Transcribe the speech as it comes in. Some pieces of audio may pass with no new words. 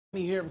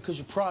Me here because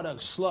your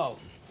product's slow.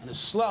 And it's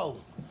slow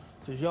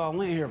because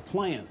y'all in here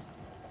playing.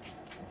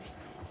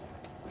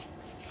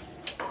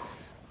 All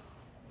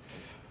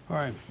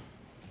right.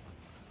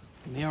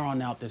 From here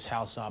on out, this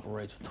house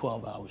operates for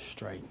 12 hours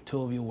straight.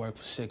 Two of you work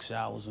for 6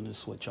 hours and then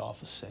switch off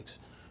for 6.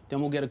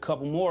 Then we'll get a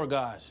couple more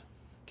guys.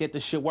 Get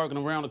this shit working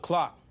around the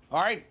clock.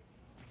 All right?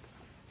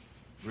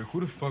 Rick, who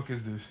the fuck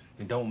is this?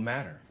 It don't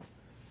matter.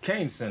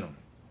 Kane sent him.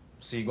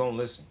 So you gonna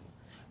listen.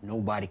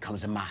 Nobody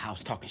comes in my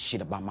house talking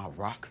shit about my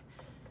rock.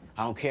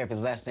 I don't care if his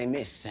last name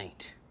is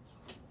Saint.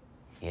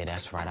 Yeah,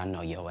 that's right, I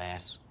know your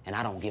ass. And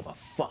I don't give a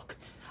fuck.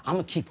 I'm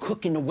gonna keep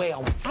cooking the way I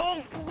want.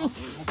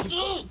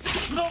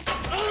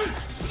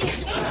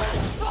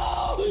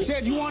 You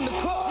said you wanted to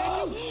cook,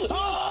 didn't you?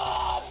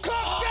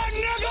 Cook that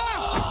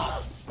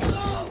nigga!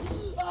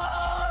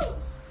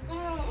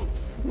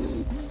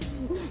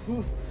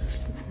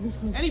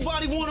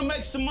 Anybody want to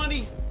make some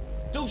money,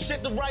 do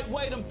shit the right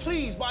way, then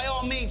please, by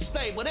all means,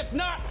 stay. But if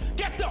not,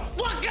 get the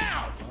fuck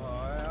out!